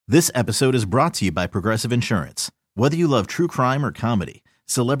This episode is brought to you by Progressive Insurance. Whether you love true crime or comedy,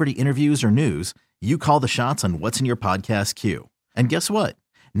 celebrity interviews or news, you call the shots on what's in your podcast queue. And guess what?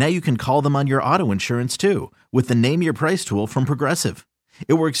 Now you can call them on your auto insurance too with the Name Your Price tool from Progressive.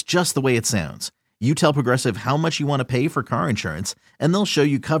 It works just the way it sounds. You tell Progressive how much you want to pay for car insurance, and they'll show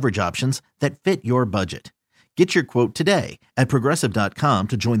you coverage options that fit your budget. Get your quote today at Progressive.com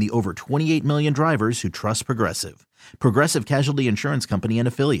to join the over 28 million drivers who trust Progressive. Progressive Casualty Insurance Company and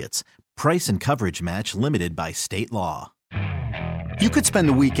Affiliates. Price and coverage match limited by state law. You could spend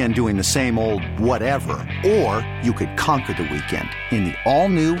the weekend doing the same old whatever, or you could conquer the weekend in the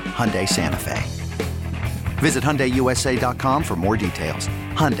all-new Hyundai Santa Fe. Visit HyundaiUSA.com for more details.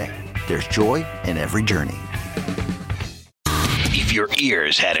 Hyundai, there's joy in every journey. If your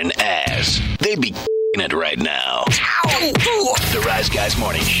ears had an ass, they'd be it right now. The Rise Guys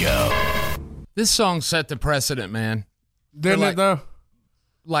Morning Show. This song set the precedent, man. Didn't it, though?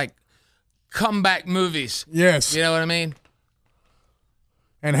 Like comeback movies. Yes. You know what I mean?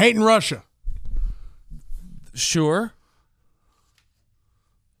 And hating Russia. Sure.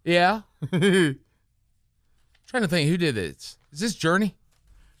 Yeah. Trying to think who did this. Is this Journey?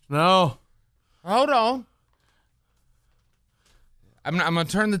 No. Hold on. I'm gonna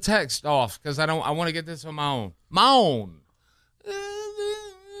turn the text off because I want to get this on my own.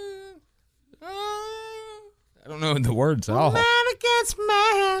 I don't know the words at all. Man against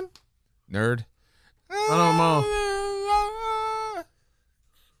man. Nerd. I don't know.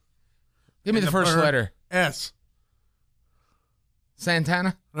 Give me the first letter. S.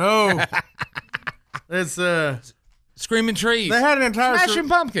 Santana. No. It's Screaming Trees. They had an entire Smashing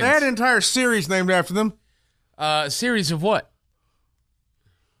Pumpkins. They had an entire series named after them. Series of what?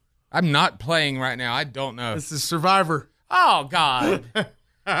 I'm not playing right now. I don't know. This is Survivor. Oh, God.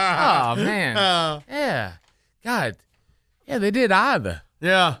 Oh, man. Yeah. God. Yeah, they did either.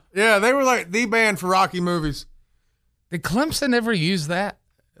 Yeah. Yeah, they were like the band for Rocky movies. Did Clemson ever use that?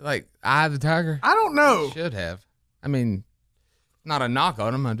 Like, Eye of the Tiger? I don't know. They should have. I mean, not a knock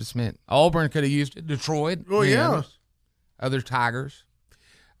on them. I just meant Auburn could have used it. Detroit. Well, yeah. Other Tigers.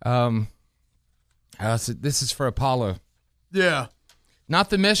 So this is for Apollo. Yeah. Not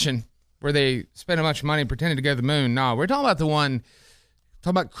the mission where they spend a bunch of money pretending to go to the moon. No, we're talking about the one,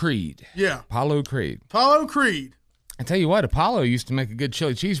 talking about Creed. Yeah. Apollo Creed. Apollo Creed. I tell you what, Apollo used to make a good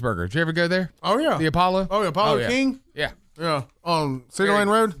chili cheeseburger. Did you ever go there? Oh, yeah. The Apollo? Oh, yeah. Apollo King? Yeah. Yeah. On Cedar Lane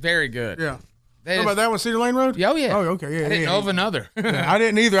Road? Very good. Yeah. What about that one, Cedar Lane Road? Oh, yeah. Oh, okay. Yeah. I didn't know of another. Yeah, I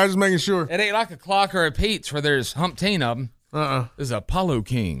didn't either. I was just making sure. It ain't like a Clock or a Pete's where there's humpteen of them. There's Apollo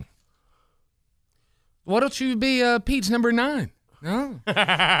King. Why don't you be Pete's number 9? No.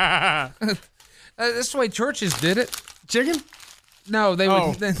 That's the way churches did it. Chicken? No, they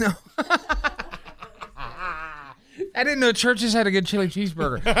would. No. I didn't know churches had a good chili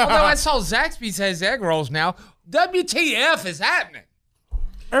cheeseburger. Although I saw Zaxby's has egg rolls now. WTF is happening?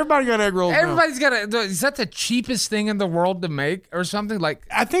 Everybody got egg rolls. Everybody's got a. Is that the cheapest thing in the world to make or something? Like,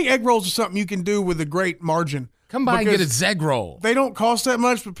 I think egg rolls are something you can do with a great margin. Come by and get a Zeg roll. They don't cost that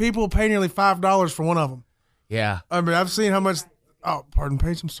much, but people pay nearly $5 for one of them. Yeah. I mean, I've seen how much. Oh, pardon,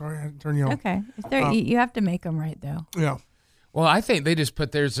 Paige. I'm sorry. I had to turn you on. Okay. You have to make them right, though. Yeah. Well, I think they just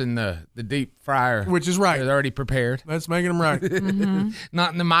put theirs in the deep fryer. Which is right. They're already prepared. That's making them right. Mm-hmm.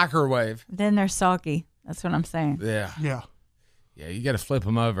 Not in the microwave. Then they're soggy. That's what I'm saying. Yeah. Yeah. Yeah, you got to flip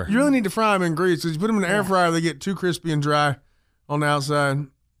them over. You really need to fry them in grease. Because you put them in the air fryer, they get too crispy and dry on the outside.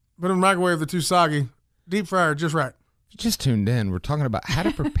 Put them in the microwave, they're too soggy. Deep fryer, just right. You just tuned in. We're talking about how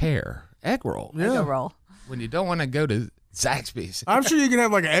to prepare egg roll. Yeah. Egg roll. When you don't want to go to Zaxby's. I'm sure you can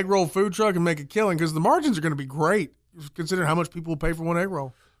have like an egg roll food truck and make a killing because the margins are going to be great considering how much people pay for one egg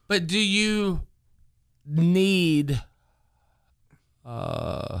roll. But do you need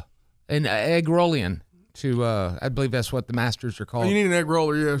an egg rollian to, I believe that's what the masters are called. You need an egg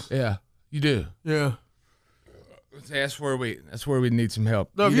roller, yes. Yeah, you do. Yeah. That's where we need some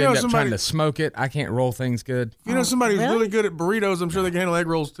help. No, you end up trying to smoke it. I can't roll things good. If you know somebody who's really good at burritos, I'm sure they can handle egg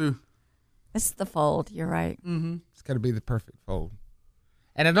rolls too. It's the fold. You're right. Mm-hmm. It's got to be the perfect fold.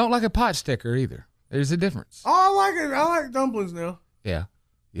 And I don't like a pot sticker either. There's a difference. Oh, I like it. I like dumplings now. Yeah.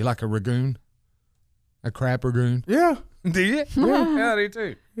 You like a ragoon? A crab ragoon? Yeah. Do you? Yeah, I do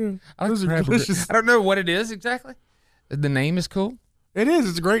too. Yeah. I like Those are crab delicious. ragoon. I don't know what it is exactly. The name is cool. It is.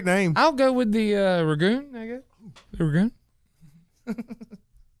 It's a great name. I'll go with the ragoon, I guess. The ragoon.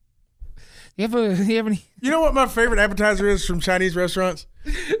 You have any? You know what my favorite appetizer is from Chinese restaurants?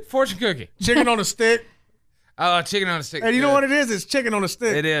 Fortune cookie. Chicken on a stick. Oh, chicken on a stick. And you know what it is? It's chicken on a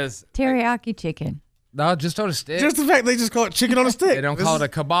stick. It is. Teriyaki chicken. No, just on a stick. Just the fact they just call it chicken on a stick. They don't call it a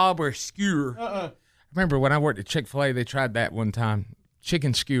kebab or a skewer. I remember when I worked at Chick-fil-A, they tried that one time.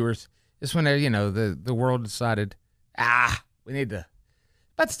 chicken skewers. It's when the world decided, we need to.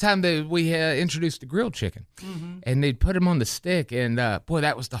 About the time that we introduced the grilled chicken, and they'd put them on the stick, and boy,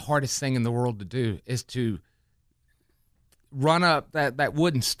 that was the hardest thing in the world to do, is to run up that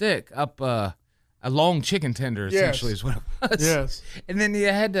wooden stick up a long chicken tender, essentially, is what it was. Yes. And then you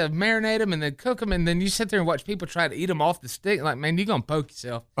had to marinate them and then cook them, and then you sit there and watch people try to eat them off the stick. Like, man, you're going to poke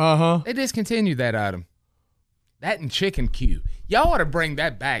yourself. Uh-huh. They discontinued that item. That and chicken Q. Y'all ought to bring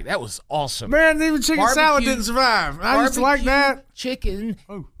that back. That was awesome. Man, even chicken salad didn't survive. I used to like that. Chicken.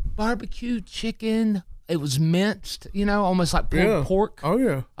 Oh. Barbecue chicken. It was minced, almost like pulled pork. Oh,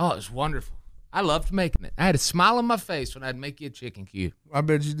 yeah. Oh, it was wonderful. I loved making it. I had a smile on my face when I'd make you a chicken Q. I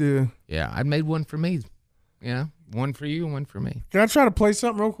bet you did. Yeah, I'd made one for me. One for you and one for me. Can I try to play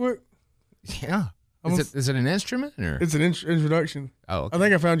something real quick? Yeah. Is it an instrument? Or? It's an introduction. Oh, okay. I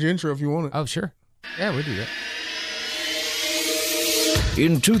think I found your intro if you want it. Oh, sure. Yeah, we do that.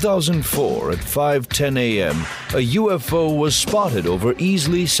 In 2004 at 5:10 a.m., a UFO was spotted over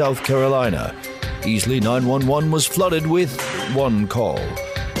Easley, South Carolina. Easley 911 was flooded with one call.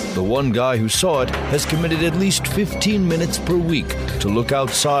 The one guy who saw it has committed at least 15 minutes per week to look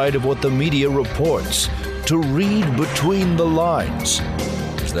outside of what the media reports, to read between the lines.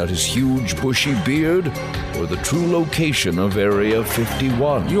 Is that his huge bushy beard or the true location of Area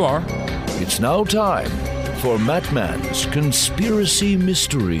 51? You are. It's now time for Mattman's Conspiracy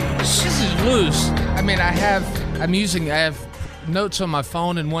Mysteries. This is loose. I mean, I have notes on my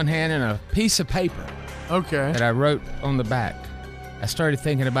phone in one hand and a piece of paper. Okay. That I wrote on the back. I started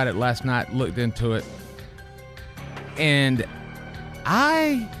thinking about it last night, looked into it, and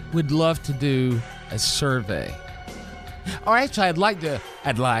I would love to do a survey. Or actually, I'd like to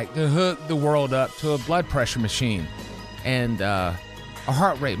hook the world up to a blood pressure machine and a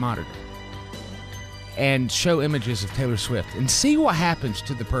heart rate monitor, and show images of Taylor Swift and see what happens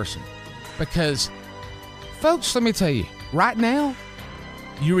to the person. Because, folks, let me tell you, right now,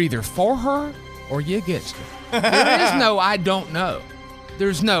 you're either for her or you're against her. There is no I don't know.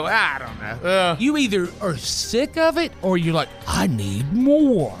 There's no I don't know. You either are sick of it or you're like, I need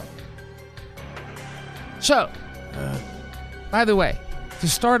more. So, by the way, to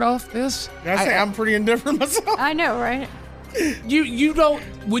start off this, I'm pretty indifferent myself. I know, right? You don't,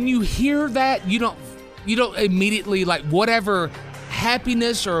 when you hear that, you don't immediately, like, whatever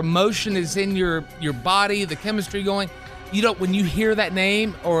happiness or emotion is in your body, the chemistry going, you don't, when you hear that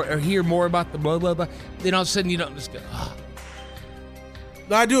name or hear more about the blah, blah, blah, then all of a sudden you don't just go, oh.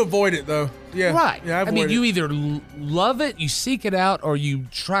 I do avoid it, though. Yeah. Right. Yeah, I mean, you either love it, you seek it out, or you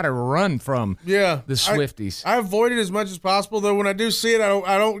try to run from the Swifties. I avoid it as much as possible, though. When I do see it,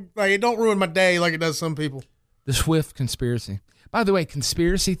 I don't like it. Don't ruin my day like it does some people. The Swift conspiracy. By the way,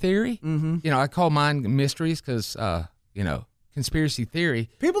 conspiracy theory. Mm-hmm. I call mine mysteries because, conspiracy theory.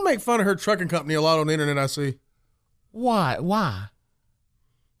 People make fun of her trucking company a lot on the internet. I see. Why?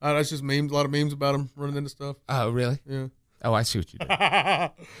 That's just memes. A lot of memes about them running into stuff. Oh, really? Yeah. Oh, I see what you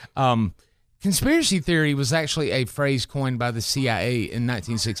did. Conspiracy theory was actually a phrase coined by the CIA in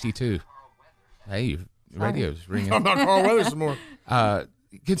 1962. Hey, your radio's ringing. I'm not Carl Weathers some more.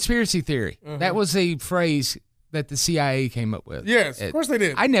 Conspiracy theory. Uh-huh. That was a phrase that the CIA came up with. Yes, of course they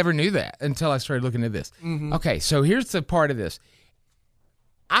did. I never knew that until I started looking at this. Mm-hmm. Okay, so here's the part of this.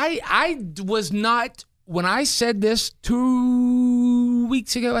 I was not, when I said this 2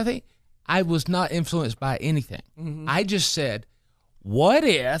 weeks ago, I think, I was not influenced by anything. Mm-hmm. I just said, what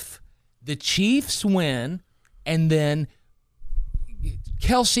if the Chiefs win and then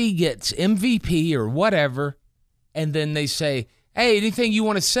Kelsey gets MVP or whatever, and then they say, hey, anything you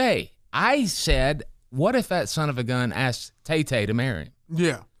want to say? I said, what if that son of a gun asked Tay-Tay to marry him?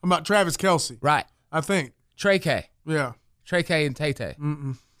 Yeah, about Travis Kelsey. Right. I think. Trey K. Yeah. Trey K and Tay-Tay.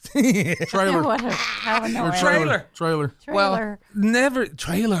 Mm-mm. Trailer. Trailer. Well, never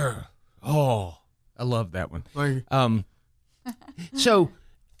trailer. Oh, I love that one. Thank you. So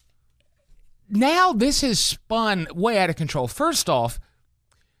now this has spun way out of control. First off,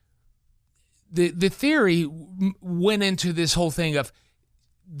 the theory went into this whole thing of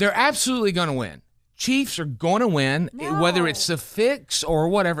they're absolutely going to win. Chiefs are going to win, whether it's a fix or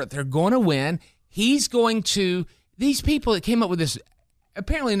whatever. They're going to win. He's going to. These people that came up with this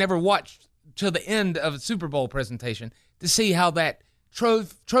apparently never watched till the end of a Super Bowl presentation to see how that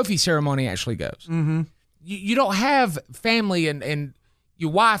trophy ceremony actually goes. Mm-hmm. You don't have family and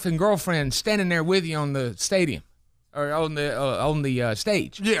your wife and girlfriend standing there with you on the stadium or on the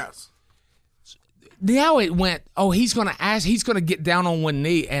stage. Yes. Now it went, he's going to get down on one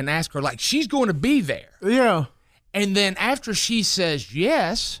knee and ask her, like, she's going to be there. Yeah. And then after she says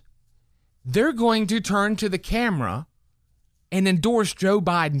yes, they're going to turn to the camera and endorse Joe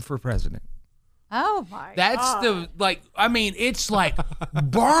Biden for president. Oh my That's God. it's like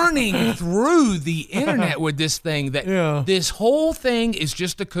burning through the internet with this thing that this whole thing is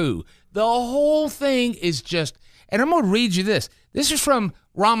just a coup. The whole thing is just, and I'm going to read you this. This is from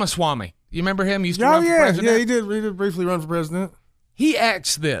Ramaswamy. You remember him? He used to run for president? Yeah, he did briefly run for president. He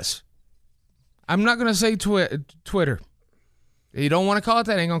asked this. I'm not going to say Twitter. You don't want to call it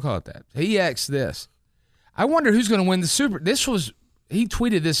that? Ain't going to call it that. He asked this. I wonder who's going to win the Super. He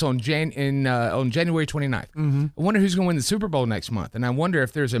tweeted this on January 29th. Mm-hmm. I wonder who's going to win the Super Bowl next month, and I wonder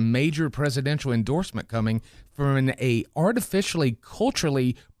if there's a major presidential endorsement coming from an artificially,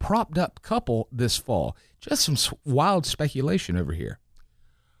 culturally propped up couple this fall. Just some wild speculation over here.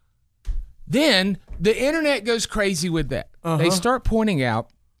 Then the internet goes crazy with that. They start pointing out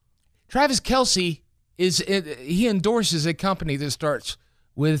Travis Kelce he endorses a company that starts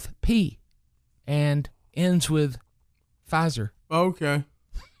with P and ends with Pfizer. Okay.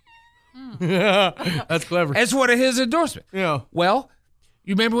 Yeah, that's clever. That's one of his endorsements. Yeah. Well,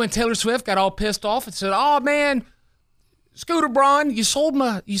 you remember when Taylor Swift got all pissed off and said, "Oh man, Scooter Braun, you sold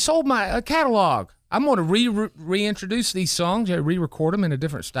my catalog. I'm going to reintroduce these songs, re-record them in a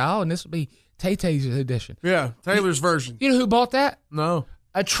different style, and this will be Tay-Tay's edition." Yeah, Taylor's version. You know who bought that? No.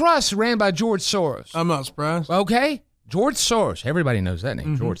 A trust ran by George Soros. I'm not surprised. Okay, George Soros. Everybody knows that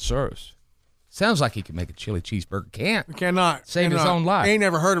name, George Soros. Sounds like he could make a chili cheeseburger. Can't. He cannot. Save his own life. Ain't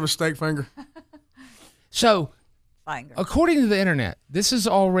never heard of a steak finger. So, according to the internet, this is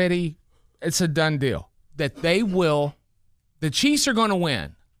it's a done deal that the Chiefs are going to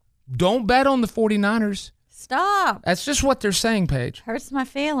win. Don't bet on the 49ers. Stop. That's just what they're saying, Paige. Hurts my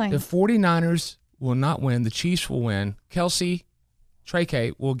feelings. The 49ers will not win. The Chiefs will win. Kelsey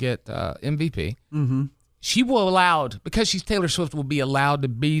A.K.A. will get MVP. Mm-hmm. She will because she's Taylor Swift, will be allowed to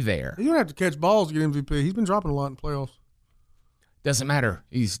be there. You don't have to catch balls to get MVP. He's been dropping a lot in playoffs. Doesn't matter.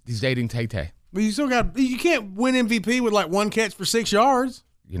 He's dating Tay-Tay. But you can't win MVP with like one catch for 6 yards.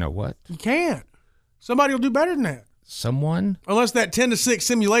 You know what? You can't. Somebody will do better than that. Someone? Unless that 10-6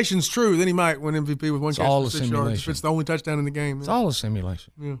 simulation's true, then he might win MVP with one catch for 6 yards. If it's the only touchdown in the game. It's all a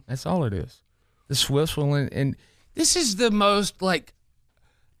simulation. Yeah. That's all it is. The Swifts will win. And this is the most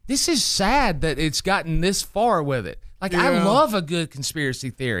this is sad that it's gotten this far with it. I love a good conspiracy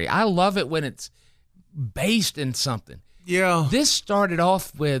theory. I love it when it's based in something. Yeah. This started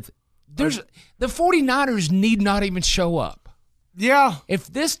off with the 49ers need not even show up. Yeah. If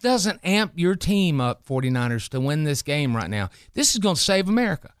this doesn't amp your team up, 49ers, to win this game right now, this is going to save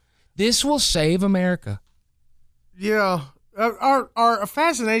America. This will save America. Yeah. Our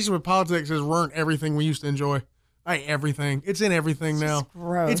fascination with politics has ruined everything we used to enjoy. Everything. It's in everything now.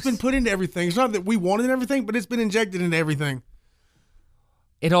 Gross. It's been put into everything. It's not that we wanted everything, but it's been injected into everything.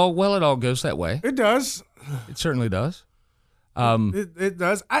 It all goes that way. It does. It certainly does. It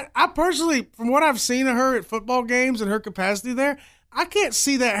does. I personally, from what I've seen of her at football games and her capacity there, I can't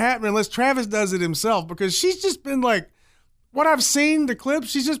see that happening unless Travis does it himself, because she's just been what I've seen, the clips,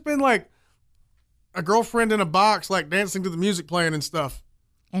 she's just been like a girlfriend in a box, dancing to the music playing and stuff.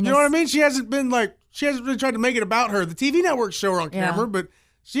 And you know what I mean? She hasn't really tried to make it about her. The TV networks show her on camera, but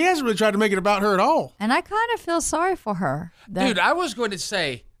she hasn't really tried to make it about her at all. And I kind of feel sorry for her. Dude, I was going to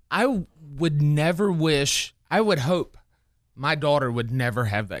say, I would hope my daughter would never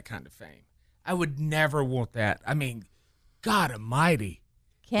have that kind of fame. I would never want that. I mean, God almighty.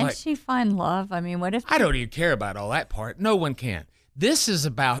 Can't she find love? I mean, what if... I don't even care about all that part. No one can. This is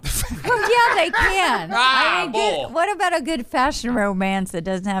about... yeah, they can. What about a good fashion romance that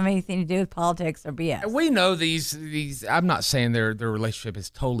doesn't have anything to do with politics or BS? We know these. I'm not saying their relationship is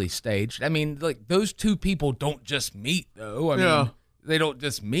totally staged. I mean, those two people don't just meet, though. I mean, they don't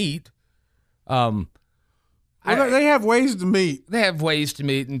just meet. They have ways to meet. They have ways to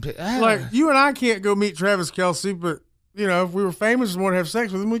meet. And you and I can't go meet Travis Kelce, but, if we were famous and wanted to have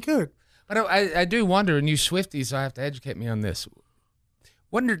sex with him, we could. But I do wonder, and you Swifties, I have to educate me on this.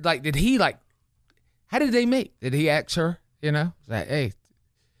 Wondered, did he, how did they meet? Did he ask her, hey.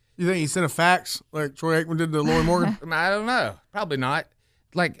 You think he sent a fax like Troy Aikman did to Lori Morgan? I don't know. Probably not.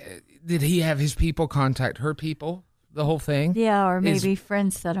 Did he have his people contact her people, the whole thing? Yeah, or maybe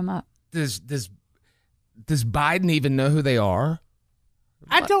friends set him up. Does Biden even know who they are?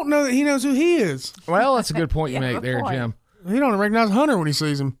 I don't know that he knows who he is. Well, that's a good point you make there, Jim. He don't recognize Hunter when he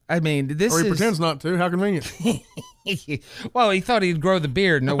sees him. I mean, or he pretends not to. How convenient. Well, he thought he'd grow the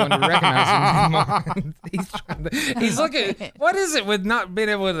beard. No one would recognize him anymore. He's looking. What is it with not being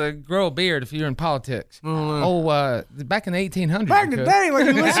able to grow a beard if you're in politics? Back in the 1800s. Back in the day,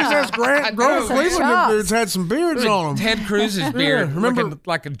 Ulysses S. Grant, Grover Cleveland dudes had some beards on them. Ted Cruz's beard, remember, looking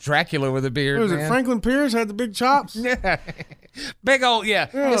like a Dracula with a beard. What was it? Franklin Pierce had the big chops. Yeah. Big old, yeah.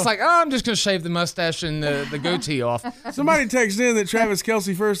 It's like, oh, I'm just going to shave the mustache and the goatee off. Somebody texted in that Travis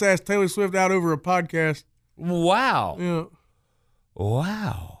Kelce first asked Taylor Swift out over a podcast. Wow. Yeah.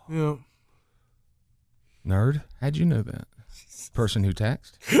 Wow. Yeah. Nerd, how'd you know that? Person who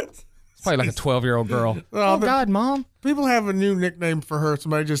texted? It's probably like a 12-year-old girl. Oh, God, Mom. People have a new nickname for her.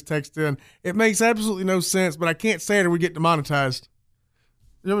 Somebody just texted in. It makes absolutely no sense, but I can't say it or we get demonetized.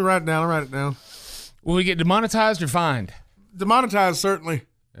 You want me to write it down? I'll write it down. Will we get demonetized or fined? Demonetized, certainly.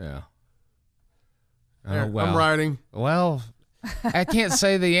 Yeah. Oh, well. I'm writing. Well, I can't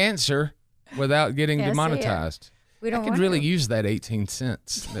say the answer without getting demonetized. We don't I could really use that 18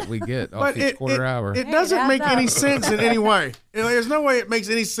 cents that we get off each quarter hour. It doesn't make any sense in any way. There's no way it makes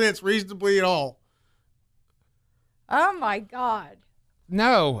any sense reasonably at all. Oh, my God.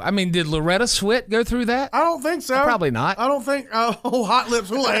 No. I mean, did Loretta Swit go through that? I don't think so. Probably not. I don't think Hot Lips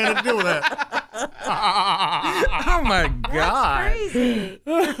Houlihan had to deal with that. Oh, my God. That's crazy.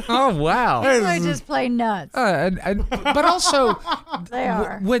 Oh, wow. They're just plain nuts. But also, They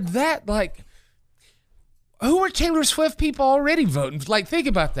are. Would that, like... Who are Taylor Swift people already voting? Like, think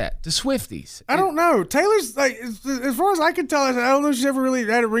about that. The Swifties. I don't know. Taylor's, like, as far as I can tell, I don't know if she's ever really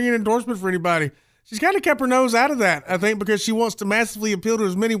had a ringing endorsement for anybody. She's kind of kept her nose out of that, I think, because she wants to massively appeal to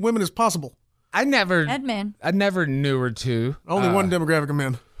as many women as possible. I never knew her to. Only one demographic of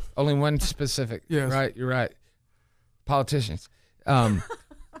men. Only one specific. Yes. Right, you're right. Politicians. What?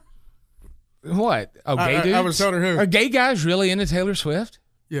 Oh, gay dudes? I was telling her who. Are gay guys really into Taylor Swift?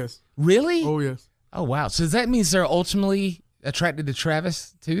 Yes. Really? Oh, yes. Oh, wow. So that means they're ultimately attracted to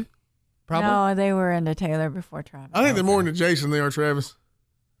Travis, too? Probably? No, they were into Taylor before Travis. I think they're more into Jason than they are Travis.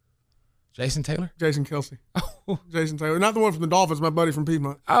 Jason Taylor? Jason Kelce. Oh. Jason Taylor. Not the one from the Dolphins, my buddy from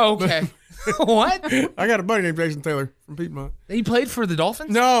Piedmont. Oh, okay. What? I got a buddy named Jason Taylor from Piedmont. He played for the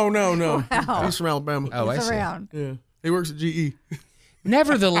Dolphins? No. Wow. He's from Alabama. Oh, I see. Around. Yeah. He works at GE.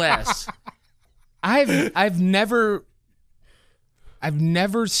 Nevertheless, I've never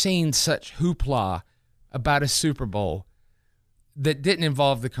seen such hoopla about a Super Bowl that didn't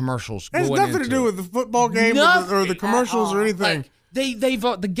involve the commercials. It has nothing to do with the football game or the commercials or anything. Like, they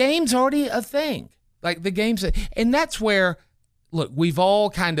vote. The game's already a thing. Like the game's, and that's where, look, we've all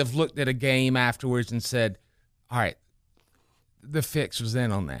kind of looked at a game afterwards and said, all right, the fix was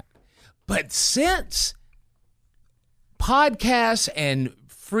in on that. But since podcasts and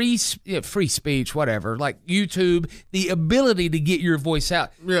free speech, whatever, like YouTube, the ability to get your voice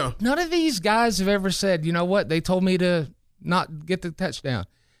out. Yeah. None of these guys have ever said, you know what, they told me to not get the touchdown.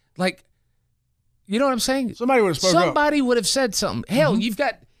 Like, you know what I'm saying? Somebody would have spoken up. Somebody would have said something. Hell, you've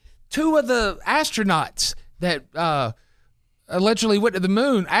got two of the astronauts that allegedly went to the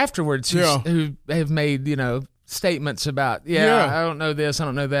moon afterwards who have made, statements about, I don't know this, I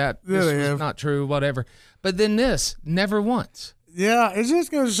don't know that. Yeah, this is not true, whatever. But then this, never once. Yeah, it's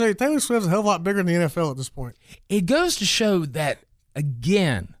just going to show you Taylor Swift's a hell of a lot bigger than the NFL at this point. It goes to show that,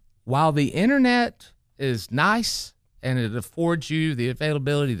 again, while the internet is nice and it affords you the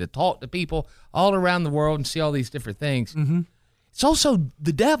availability to talk to people all around the world and see all these different things, it's also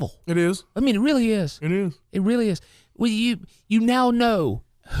the devil. It is. I mean, it really is. It is. It really is. Well, you now know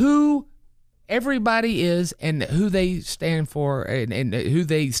who everybody is and who they stand for and who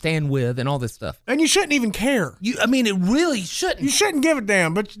they stand with and all this stuff. And you shouldn't even care. It really shouldn't. You shouldn't give a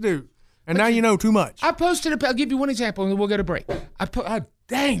damn, but you do. And now you know too much. I posted I'll give you one example and then we'll go to break.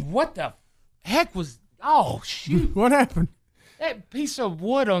 Dang, what the heck was, oh, shoot. What happened? That piece of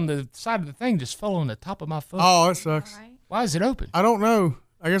wood on the side of the thing just fell on the top of my foot. Oh, that sucks. Right. Why is it open? I don't know.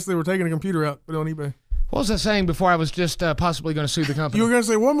 I guess they were taking a computer out, put it on eBay. What was I saying before I was just possibly going to sue the company? You were going to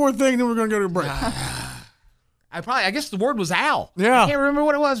say one more thing, then we're going to go to a break. I guess the word was owl. Yeah. I can't remember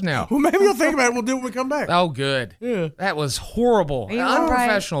what it was now. Well, maybe you'll think about it. We'll do it when we come back. Oh, good. Yeah. That was horrible. Are you all right?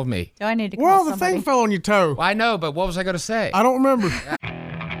 Unprofessional of me. Do I need to call Well, the somebody? thing fell on your toe. Well, I know, but what was I going to say? I don't remember.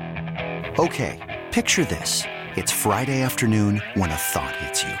 Okay, picture this. It's Friday afternoon when a thought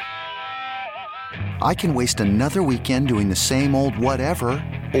hits you. I can waste another weekend doing the same old whatever,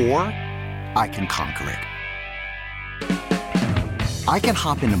 or I can conquer it. I can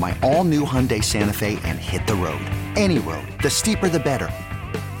hop into my all-new Hyundai Santa Fe and hit the road. Any road. The steeper, the better.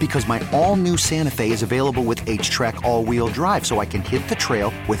 Because my all-new Santa Fe is available with H-Track all-wheel drive, so I can hit the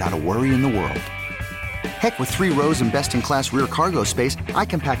trail without a worry in the world. Heck, with 3 rows and best-in-class rear cargo space, I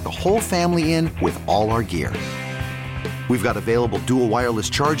can pack the whole family in with all our gear. We've got available dual wireless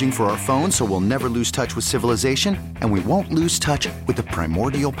charging for our phones, so we'll never lose touch with civilization, and we won't lose touch with the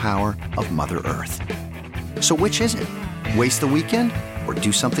primordial power of Mother Earth. So which is it? Waste the weekend or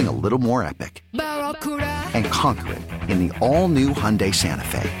do something a little more epic? And conquer it in the all-new Hyundai Santa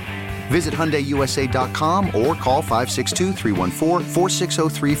Fe. Visit HyundaiUSA.com or call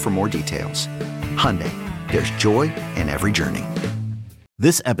 562-314-4603 for more details. Hyundai, there's joy in every journey.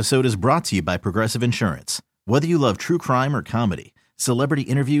 This episode is brought to you by Progressive Insurance. Whether you love true crime or comedy, celebrity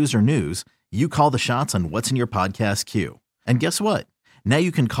interviews or news, you call the shots on what's in your podcast queue. And guess what? Now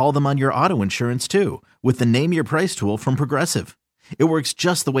you can call them on your auto insurance too with the Name Your Price tool from Progressive. It works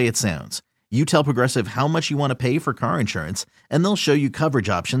just the way it sounds. You tell Progressive how much you want to pay for car insurance, and they'll show you coverage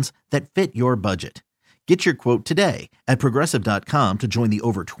options that fit your budget. Get your quote today at Progressive.com to join the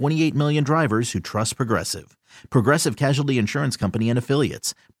over 28 million drivers who trust Progressive. Progressive Casualty Insurance Company and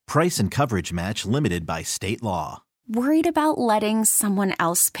Affiliates. Price and coverage match limited by state law. Worried about letting someone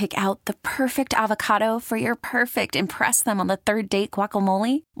else pick out the perfect avocado for your perfect impress them on the third date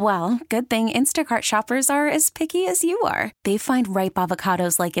guacamole? Well, good thing Instacart shoppers are as picky as you are. They find ripe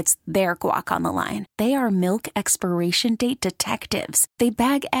avocados like it's their guac on the line. They are milk expiration date detectives. They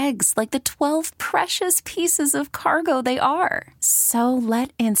bag eggs like the 12 precious pieces of cargo they are. So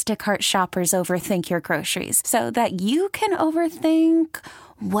let Instacart shoppers overthink your groceries so that you can overthink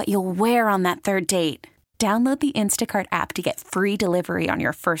what you'll wear on that third date. Download the Instacart app to get free delivery on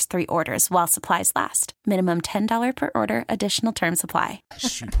your first 3 orders while supplies last. Minimum $10 per order. Additional terms apply.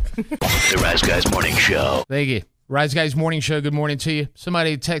 The Rise Guys Morning Show. Thank you. Rise Guys Morning Show, good morning to you.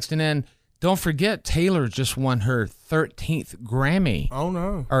 Somebody texting in, don't forget Taylor just won her 13th Grammy. Oh,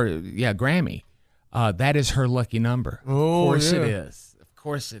 no. Grammy. That is her lucky number. Oh, of course yeah. it is. Of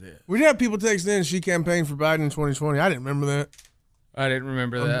course it is. We did have people texting in. She campaigned for Biden in 2020. I didn't remember that. I didn't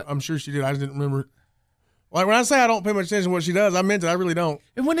remember that. I'm sure she did. I just didn't remember it. Like, when I say I don't pay much attention to what she does, I meant it. I really don't.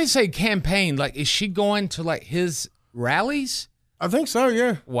 And when they say campaign, like, is she going to, like, his rallies? I think so,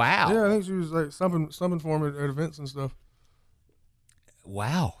 yeah. Wow. Yeah, I think she was, like, something for him at events and stuff.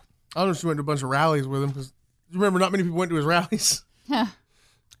 Wow. I don't know if she went to a bunch of rallies with him, because you remember not many people went to his rallies. And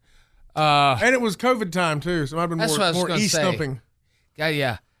it was COVID time, too, so it might have been more e-stumping.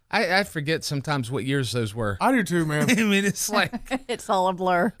 Yeah. I forget sometimes what years those were. I do too, man. I mean, it's like... It's all a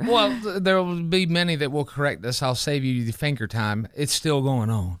blur. Well, there will be many that will correct us. I'll save you the finger time. It's still going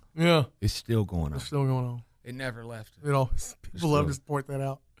on. Yeah. It's still going on. It's still going on. It never left. You know, people love to point that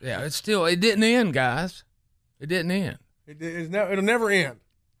out. Yeah, it didn't end, guys. It didn't end. It'll never end.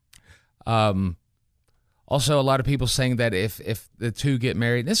 Also, a lot of people saying that if the two get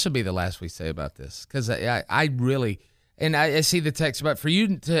married, this will be the last we say about this, because I really... And I see the text about, for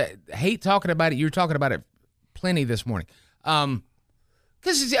you to hate talking about it, you're talking about it plenty this morning.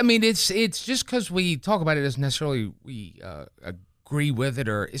 Because, I mean, it's just because we talk about it doesn't necessarily we agree with it,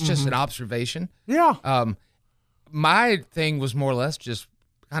 or it's just an observation. Yeah. My thing was more or less just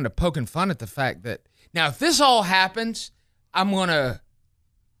kind of poking fun at the fact that, now, if this all happens, I'm gonna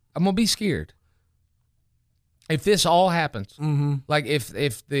be scared. If this all happens, like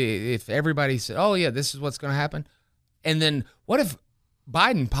if everybody said, oh, yeah, this is what's going to happen, and then what if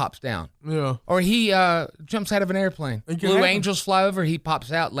Biden pops down? Yeah. Or he jumps out of an airplane. Blue Angels fly over, he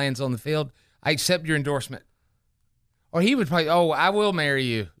pops out, lands on the field. I accept your endorsement. Or he would probably, oh, I will marry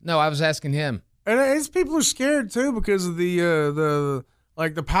you. No, I was asking him. And it's people are scared too because of the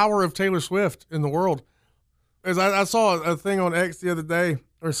power of Taylor Swift in the world. As I saw a thing on X the other day,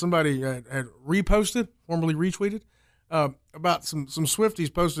 or somebody had reposted, formerly retweeted, about some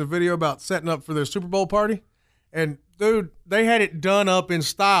Swifties posted a video about setting up for their Super Bowl party. And, dude, they had it done up in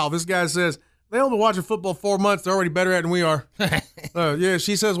style. This guy says, they only been watching football 4 months. They're already better at it than we are. Yeah,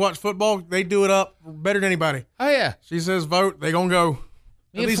 she says watch football. They do it up better than anybody. Oh, yeah. She says vote. They going to go.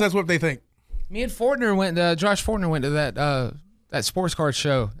 At least that's what they think. Me and Josh Fortner went to that sports card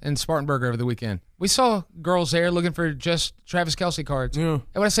show in Spartanburg over the weekend. We saw girls there looking for just Travis Kelce cards. Yeah. And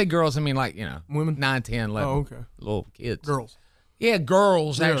when I say girls, I mean women? 9, 10, 11. Oh, okay. Little kids. Girls. Yeah,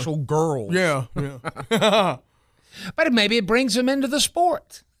 girls, yeah. Actual girls. Yeah. But maybe it brings them into the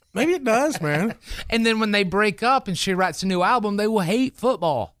sport. Maybe it does, man. And then when they break up and she writes a new album, they will hate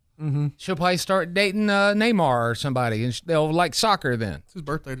football. Mm-hmm. She'll probably start dating Neymar or somebody, and they'll like soccer then. It's his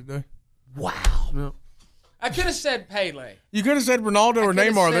birthday today. Wow. Yeah. I could have said Pele. You could have said Ronaldo or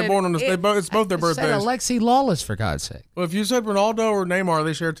Neymar. They're born on it's both their birthdays. Said Alexi Lawless, for God's sake. Well, if you said Ronaldo or Neymar,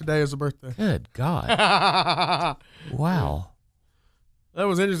 they share today as a birthday. Good God. Wow. That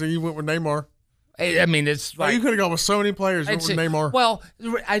was interesting. You went with Neymar. I mean, it's like... you could have gone with so many players. You went with Neymar. Well,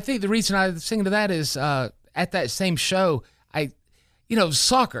 I think the reason I was thinking of that is at that same show,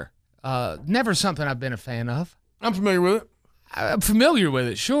 soccer, never something I've been a fan of. I'm familiar with it. I'm familiar with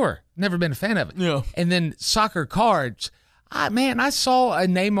it, sure. Never been a fan of it. Yeah. And then soccer cards. I saw a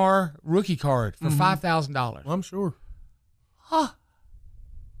Neymar rookie card for $5,000. I'm sure. Huh.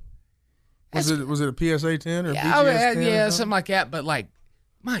 Was it a PSA 10 or BGS 10? Yeah, something like that. But like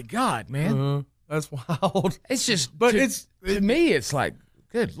My God, man. That's wild. It's just, But to me, it's like,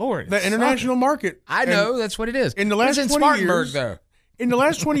 good Lord. The international market. I know, that's what it is. In the last It's in 20 Spartanburg, years, though. In the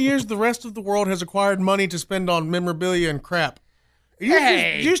last 20 years, the rest of the world has acquired money to spend on memorabilia and crap.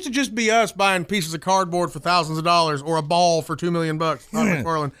 It used to just be us buying pieces of cardboard for thousands of dollars or a ball for $2 million. Not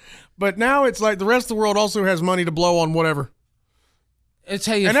McFarlane. But now it's like the rest of the world also has money to blow on whatever. I'll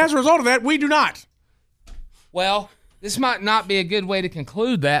tell you. And as a result of that, we do not. Well, this might not be a good way to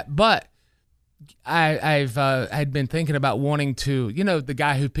conclude that, but I'd been thinking about wanting to, the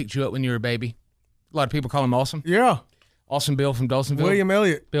guy who picked you up when you were a baby. A lot of people call him Awesome. Yeah. Awesome Bill from Dawsonville. William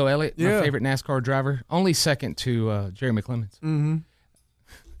Elliott. Bill Elliott, my favorite NASCAR driver. Only second to Jerry McClemens. Mm-hmm.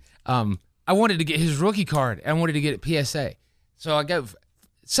 I wanted to get his rookie card. I wanted to get it PSA. So I go,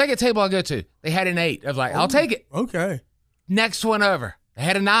 second table I go to, they had an 8. I was like, I'll take it. Okay. Next one over, they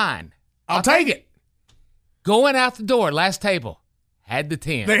had a 9. I'll take it. Going out the door, last table, had the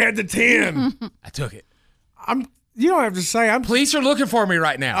 10. They had the 10. I took it. You don't have to say. Police are looking for me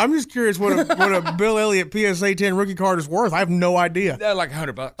right now. I'm just curious what a Bill Elliott PSA 10 rookie card is worth. I have no idea. They're like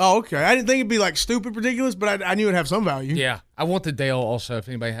 $100. Oh, okay. I didn't think it'd be like stupid ridiculous, but I knew it'd have some value. Yeah. I want the Dale also. If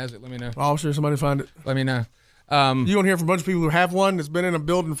anybody has it, let me know. I'll sure somebody find it. Let me know. You want to hear from a bunch of people who have one that's been in a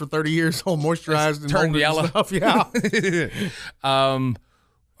building for 30 years, all moisturized and turned yellow. And stuff. Yeah.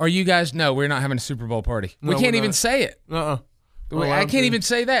 Are you guys? No, we're not having a Super Bowl party. No, we can't even say it. I can't even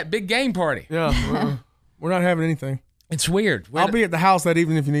say that. Big game party. Yeah. We're not having anything. It's weird. I'll be at the house that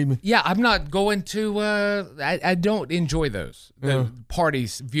evening if you need me. Yeah, I'm not going to. I don't enjoy those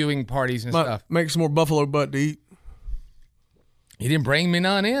parties, viewing parties and stuff. Make some more buffalo butt to eat. You didn't bring me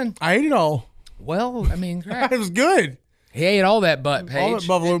none in. I ate it all. Well, I mean, it was good. He ate all that butt, Paige. All that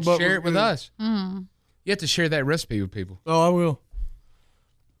buffalo butt. Share it with good. us. You have to share that recipe with people. Oh, I will.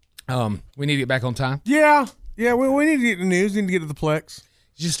 We need to get back on time. Yeah. We need to get the news. We need to get to the Plex.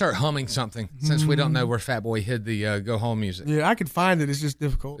 Just start humming something since we don't know where Fat Boy hid the go home music. Yeah, I could find it. It's just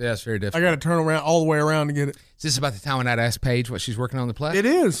difficult. Yeah, it's very difficult. I got to turn around all the way around to get it. Is this about the time when I'd ask Paige what she's working on the Plex? It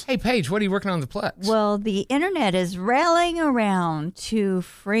is. Hey, Paige, what are you working on the Plex? Well, the internet is rallying around to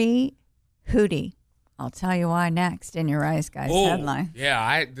free HOOTIE. I'll tell you why next in your Rise Guys headline.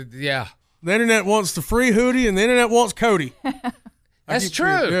 Yeah, The internet wants the free HOOTIE and the internet wants Cody. That's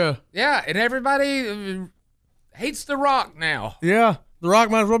true. Yeah, and everybody hates The Rock now. Yeah. The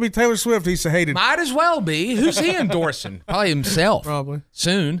Rock might as well be Taylor Swift. He's so hated. Might as well be. Who's he endorsing? Probably himself. Probably.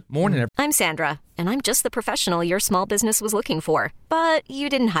 Soon. Morning. I'm Sandra, and I'm just the professional your small business was looking for. But you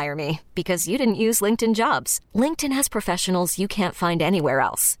didn't hire me because you didn't use LinkedIn Jobs. LinkedIn has professionals you can't find anywhere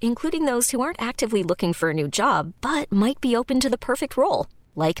else, including those who aren't actively looking for a new job, but might be open to the perfect role,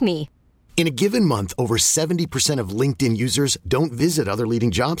 like me. In a given month, over 70% of LinkedIn users don't visit other leading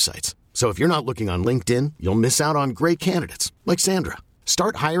job sites. So if you're not looking on LinkedIn, you'll miss out on great candidates like Sandra.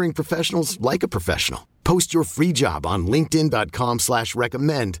 Start hiring professionals like a professional. Post your free job on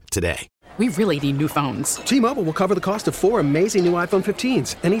linkedin.com/recommend today. We really need new phones. T-Mobile will cover the cost of 4 amazing new iPhone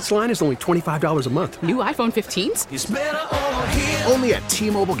 15s, and each line is only $25 a month. New iPhone 15s? It's better over here. Only at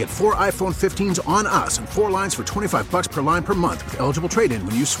T-Mobile, get 4 iPhone 15s on us and 4 lines for $25 per line per month with eligible trade-in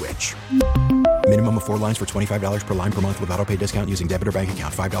when you switch. Minimum of 4 lines for $25 per line per month with autopay discount using debit or bank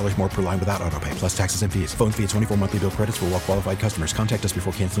account. $5 more per line without autopay, plus taxes and fees. Phone fee at 24 monthly bill credits for well-qualified customers. Contact us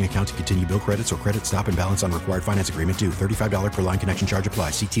before canceling account to continue bill credits or credit stop and balance on required finance agreement due. $35 per line connection charge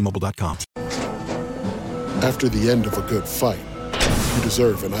applies. See T-Mobile.com. After the end of a good fight, you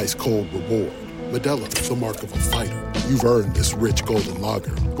deserve an ice-cold reward. Modelo is the mark of a fighter. You've earned this rich golden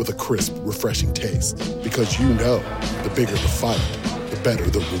lager with a crisp, refreshing taste. Because you know, the bigger the fight, the better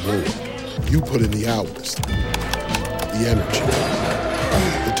the reward. You put in the hours, the energy,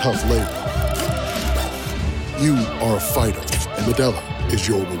 the tough labor. You are a fighter, and Modelo is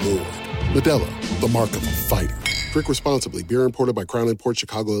your reward. Modelo, the mark of a fighter. Drink responsibly. Beer imported by Crown Imports,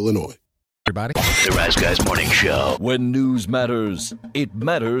 Chicago, Illinois. Everybody. The Rise Guys Morning Show. When news matters, it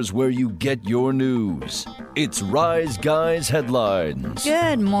matters where you get your news. It's Rise Guys Headlines.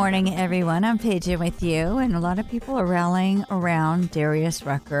 Good morning, everyone. I'm Paige with you, and a lot of people are rallying around Darius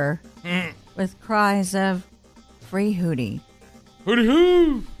Rucker with cries of free HOOTIE. HOOTIE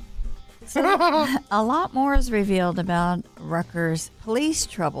hoo! So, a lot more is revealed about Rucker's police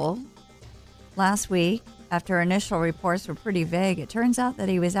trouble. Last week, after initial reports were pretty vague, it turns out that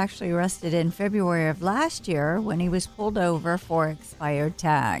he was actually arrested in February of last year when he was pulled over for expired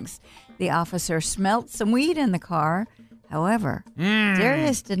tags. The officer smelt some weed in the car. However,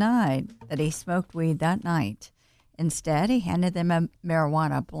 Darius denied that he smoked weed that night. Instead, he handed them a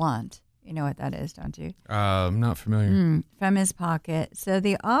marijuana blunt. You know what that is, don't you? I'm not familiar. From his pocket. So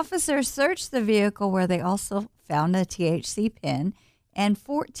the officer searched the vehicle where they also found a THC pen and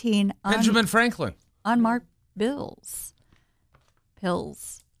 14 Benjamin Franklin. unmarked bills.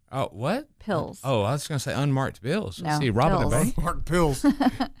 Pills. Oh, what? Pills. Oh, I was going to say unmarked bills. No, See, robbing pills. a bank. Unmarked pills.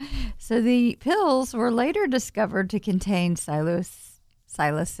 So the pills were later discovered to contain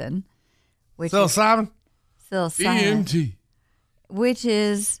psilocybin, which Psilocybin? DMT. which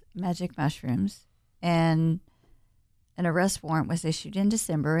is magic mushrooms. And an arrest warrant was issued in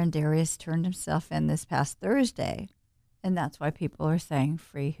December, and Darius turned himself in this past Thursday. And that's why people are saying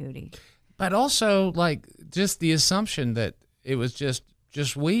free Hootie. But also, like, just the assumption that it was just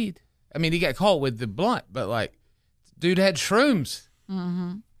weed. I mean, he got caught with the blunt, but, like, dude had shrooms.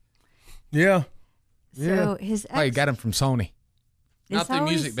 Mm-hmm. Yeah. So his ex... Oh, he got him from Sony. Not the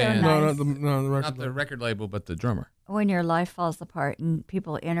music band. Nice. No, the record Not the record label, but the drummer. When your life falls apart and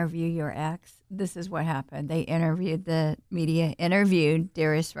people interview your ex, this is what happened. The media interviewed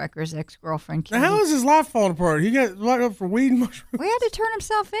Darius Rucker's ex-girlfriend, Now, how is his life falling apart? He got locked up for weed and mushrooms. We had to turn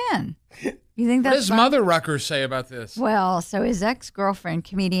himself in. You think What that's does fun? Mother Rucker say about this? Well, so his ex-girlfriend,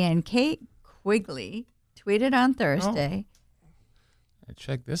 comedian Kate Quigley, tweeted on Thursday.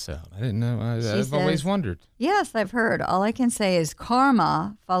 Check this out. I didn't know. I've says, always wondered. Yes, I've heard. All I can say is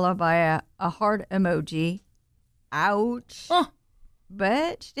karma, followed by a heart emoji. Ouch. Huh.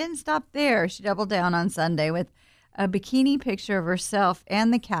 But she didn't stop there. She doubled down on Sunday with a bikini picture of herself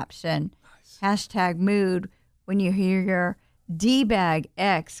and the caption, #mood when you hear your D-bag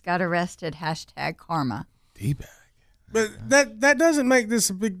ex got arrested, #karma. D-bag. But that doesn't make this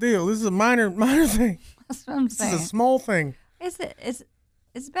a big deal. This is a minor thing. That's what I'm saying. This is a small thing.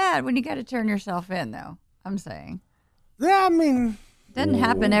 It's bad when you got to turn yourself in, though, I'm saying. Yeah, I mean... Doesn't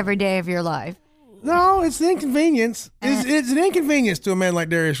happen every day of your life. No, it's an inconvenience. It's an inconvenience to a man like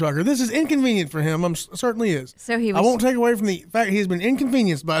Darius Rucker. This is inconvenient for him. Certainly is. So he was, I won't take away from the fact he has been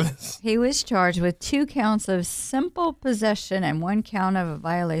inconvenienced by this. He was charged with 2 counts of simple possession and 1 count of a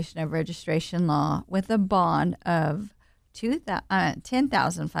violation of registration law with a bond of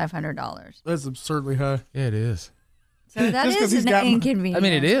 $10,500. That's absurdly high. Yeah, it is. So that is an inconvenience. I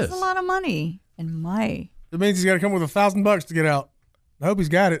mean, it is. It's a lot of money in May. It means he's got to come with $1,000 to get out. I hope he's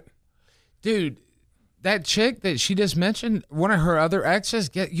got it. Dude, that chick that she just mentioned, one of her other exes,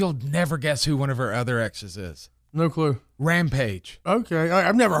 you'll never guess who one of her other exes is. No clue. Rampage. Okay.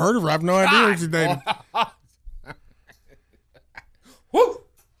 I've never heard of her. I have no idea who she's dating. Woo!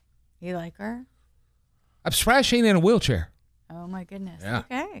 You like her? I'm surprised she ain't in a wheelchair. Oh, my goodness. Yeah.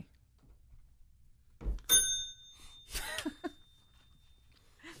 Okay.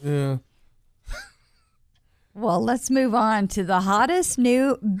 Yeah. Well, let's move on to the hottest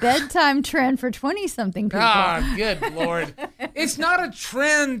new bedtime trend for 20-something people. Ah, good Lord. It's not a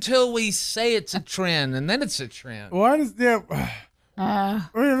trend till we say it's a trend, and then it's a trend. Why does... Yeah. I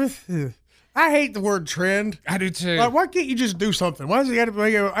hate the word trend. I do too. Like, why can't you just do something? Why does it got to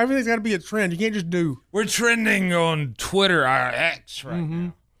be... Everything's got to be a trend. You can't just do. We're trending on Twitter, our X right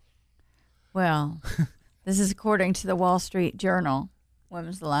now. Well, this is according to the Wall Street Journal. When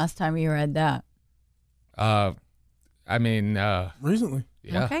was the last time you read that? Recently.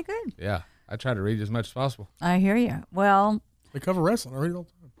 Yeah. Okay, good. Yeah. I try to read as much as possible. I hear you. Well, they cover wrestling. I read it all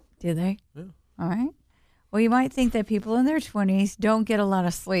the time. Do they? Yeah. All right. Well, you might think that people in their 20s don't get a lot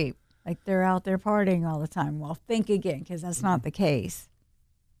of sleep. Like they're out there partying all the time. Well, think again, because that's not the case.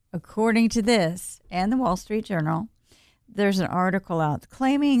 According to this and the Wall Street Journal, there's an article out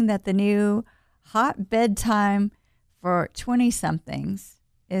claiming that the new hot bedtime for 20-somethings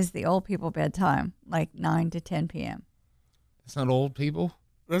is the old people bedtime, like 9 to 10 p.m. It's not old people.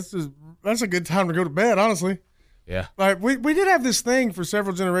 That's a good time to go to bed, honestly. Yeah. Like we did have this thing for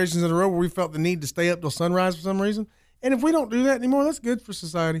several generations in a row where we felt the need to stay up till sunrise for some reason. And if we don't do that anymore, that's good for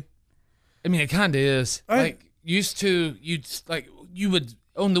society. I mean, it kind of is. You would,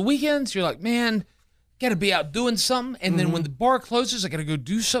 on the weekends, you're like, man, got to be out doing something. And then when the bar closes, I got to go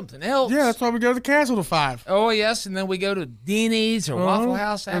do something else. Yeah, that's why we go to the castle till 5. Oh, yes. And then we go to Denny's or Waffle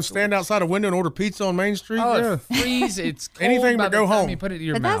House and stand outside a window and order pizza on Main Street. Oh, yeah. it freezes. It's cold. Anything by but the go time home. You put it in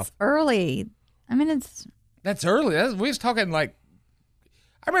your But mouth. that's early. I mean, That's early. We was talking like,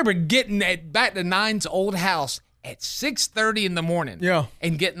 I remember getting back to Nine's old house at 6:30 in the morning. Yeah.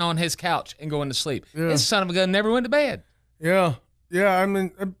 And getting on his couch and going to sleep. Yeah. This son of a gun never went to bed. Yeah. Yeah. I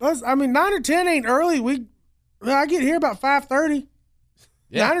mean, 9 or 10 ain't early. I get here about 5:30.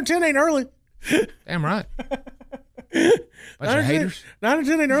 Yeah. 9 or 10 ain't early. Damn right. Bunch of haters. 9 or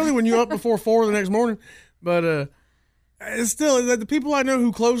 10 ain't early when you're up before 4 the next morning. But it's still, the people I know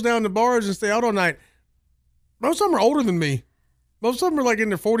who close down the bars and stay out all night, most of them are older than me. Most of them are like in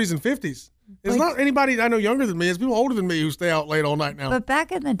their 40s and 50s. It's not anybody I know younger than me. It's people older than me who stay out late all night now. But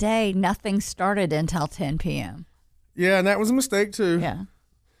back in the day, nothing started until 10 p.m. Yeah, and that was a mistake too. Yeah.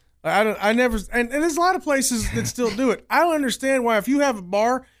 I never, and there's a lot of places that still do it. I don't understand why if you have a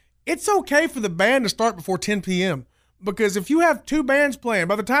bar, it's okay for the band to start before 10 p.m. Because if you have two bands playing,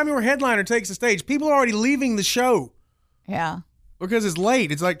 by the time your headliner takes the stage, people are already leaving the show. Yeah. Because it's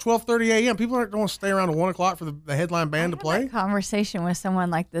late. It's like 12:30 a.m. People aren't going to stay around to 1 o'clock for the headline band to play. Conversation with someone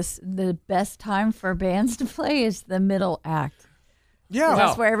like this, the best time for bands to play is the middle act. Yeah.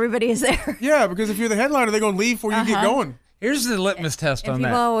 That's where everybody is there. Yeah, because if you're the headliner, they're going to leave before you get going. Here's the litmus test on that.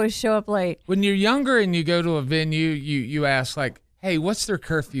 People always show up late. When you're younger and you go to a venue, you ask like, hey, what's their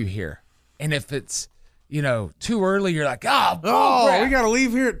curfew here? And if it's, too early, you're like, we got to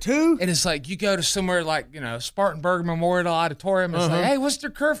leave here at 2? And it's like, you go to somewhere like, Spartanburg Memorial Auditorium. It's like, hey, what's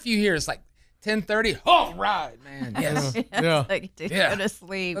their curfew here? It's like 10:30. All right, man. Yes. Yeah. Like, dude, go to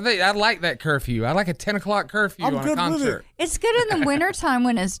sleep. I like that curfew. I like a 10 o'clock curfew on a concert. It's good in the wintertime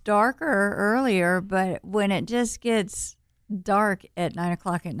when it's darker earlier, but when it just gets dark at 9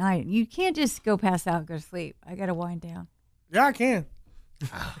 o'clock at night, you can't just go pass out and go to sleep. I got to wind down. Yeah, I can.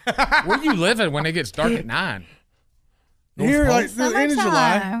 Where you living when it gets dark at 9? Here, like the end of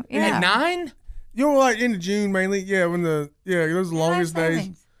July. Yeah. At 9? Like into June mainly. Yeah, when those are the longest days.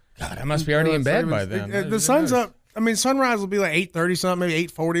 God, I must be already in bed by then. The sun's up. I mean, sunrise will be like 8:30 something, maybe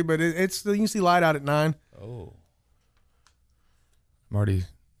 8:40, but it's you can see light out at 9. Oh, I'm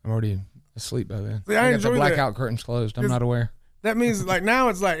already asleep by then. See, I got the blackout curtains closed. I'm not aware. That means like now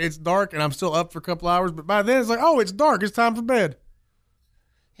it's dark and I'm still up for a couple hours, but by then it's like, oh, it's dark. It's time for bed.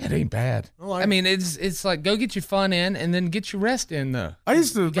 It ain't bad. I mean, it's like go get your fun in and then get your rest in though.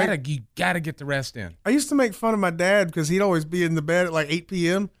 You gotta get the rest in. I used to make fun of my dad because he'd always be in the bed at like 8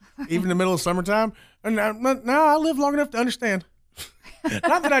 p.m. even in the middle of summertime. And now I live long enough to understand.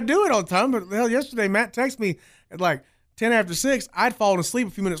 Not that I do it all the time, but hell, yesterday Matt texted me at like 10 after 6. I'd fallen asleep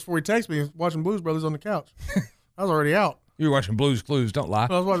a few minutes before he texted me, watching Blues Brothers on the couch. I was already out. You were watching Blues Clues, don't lie.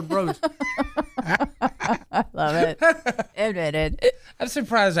 I was watching Brothers. I love it. Admitted. I'm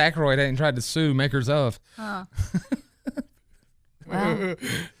surprised Aykroyd ain't tried to sue makers of. Huh.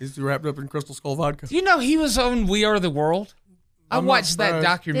 He's wrapped up in Crystal Skull vodka. Do you know he was on We Are the World? I watched that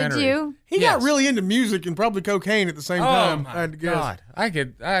documentary. Did you? He got really into music and probably cocaine at the same time. Oh my God! I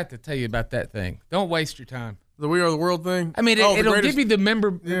have to tell you about that thing. Don't waste your time. The We Are the World thing. I mean, it'll give you the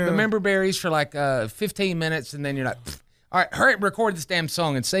member berries for like 15 minutes, and then you're like, all right, hurry up, record this damn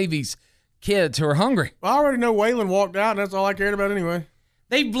song and save these kids who are hungry. Well, I already know Waylon walked out, and that's all I cared about anyway.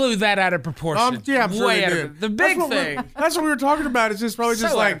 They blew that out of proportion. Yeah, I'm sure way they out did. of the big thing. That's what we were talking about. It's just probably So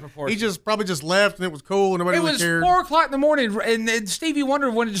just out like of proportion. he just probably just left and it was cool and nobody It really was cared. 4 o'clock in the morning, and then Stevie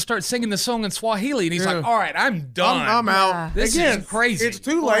Wonder wanted to start singing the song in Swahili, and he's like, "All right, I'm done. I'm out. This is crazy. It's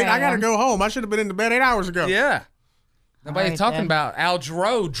too late. I got to go home. I should have been into bed 8 hours ago." Yeah. Nobody's talking about Al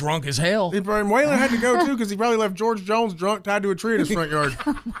Jarreau drunk as hell. Waylon had to go too because he probably left George Jones drunk tied to a tree in his front yard.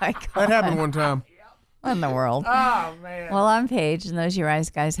 Oh my God. That happened one time. What in the world? Oh man. Well, I'm Paige, and those are your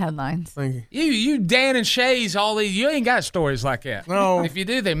Eyes Guys headlines. Thank you. You Dan and Shay's all these. You ain't got stories like that. No. If you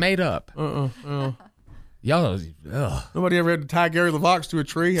do, they made up. Y'all. Nobody ever had to tie Gary LeVox to a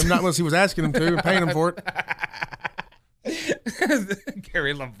tree. Not unless he was asking him to and paying him for it.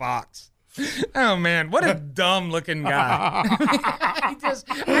 Gary LeVox. Oh man, what a dumb looking guy.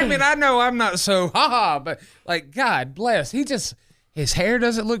 I know I'm not so but like, God bless. His hair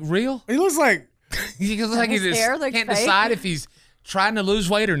doesn't look real. He looks like he looks like he just can't fake. decide if he's trying to lose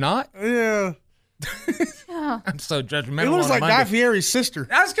weight or not. Yeah. I'm so judgmental. He looks on like Monday. Guy Fieri's sister.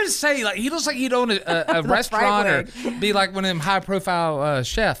 I was gonna say, like, he looks like he'd own a restaurant or be like one of them high-profile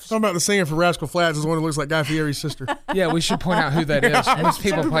chefs. Talking about the singer for Rascal Flatts is one who looks like Guy Fieri's sister. Yeah, we should point out who that is. Most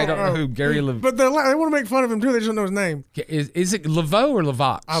people probably don't know who Gary LeVox. But they want to make fun of him too. They just don't know his name. Is it Laveau or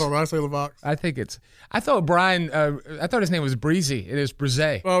LeVox? I don't know. I say LeVox. I think it's. I thought Brian. I thought his name was Breezy. It is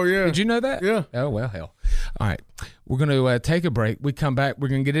Brise. Oh yeah. Did you know that? Yeah. Oh well, hell. All right, we're going to take a break. We come back. We're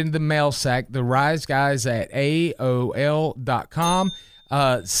going to get into the mail sack. The Rise Guys at AOL.com.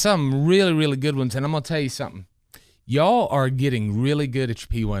 Some really, really good ones. And I'm going to tell you something. Y'all are getting really good at your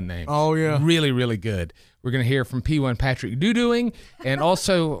P1 names. Oh, yeah. Really, really good. We're going to hear from P1 Patrick Doo-Dooing and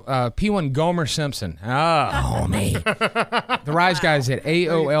also P1 Gomer Simpson. Oh, me. The Rise Guys at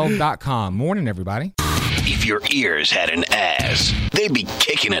AOL.com. Morning, everybody. If your ears had an ass, they'd be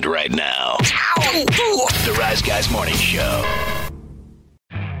kicking it right now. The Rise Guys Morning Show.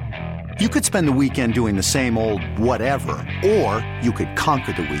 You could spend the weekend doing the same old whatever, or you could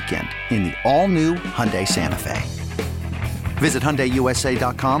conquer the weekend in the all-new Hyundai Santa Fe. Visit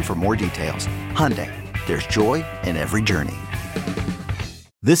HyundaiUSA.com for more details. Hyundai, there's joy in every journey.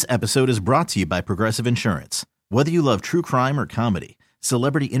 This episode is brought to you by Progressive Insurance. Whether you love true crime or comedy,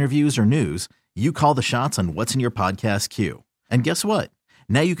 celebrity interviews or news, You call the shots on what's in your podcast queue. And guess what?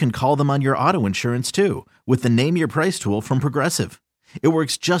 Now you can call them on your auto insurance too with the Name Your Price tool from Progressive. It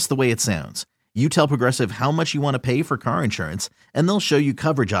works just the way it sounds. You tell Progressive how much you want to pay for car insurance, and they'll show you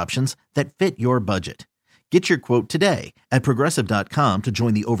coverage options that fit your budget. Get your quote today at Progressive.com to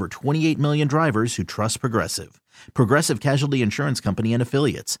join the over 28 million drivers who trust Progressive. Progressive Casualty Insurance Company and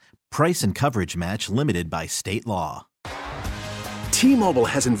Affiliates. Price and coverage match limited by state law. T-Mobile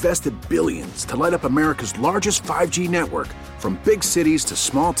has invested billions to light up America's largest 5G network, from big cities to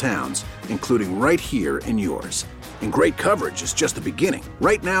small towns, including right here in yours. And great coverage is just the beginning.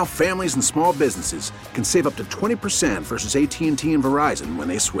 Right now, families and small businesses can save up to 20% versus AT&T and Verizon when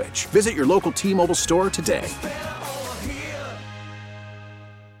they switch. Visit your local T-Mobile store today.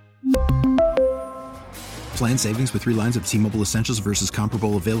 Plan savings with 3 lines of T-Mobile Essentials versus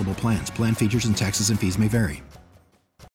comparable available plans. Plan features and taxes and fees may vary.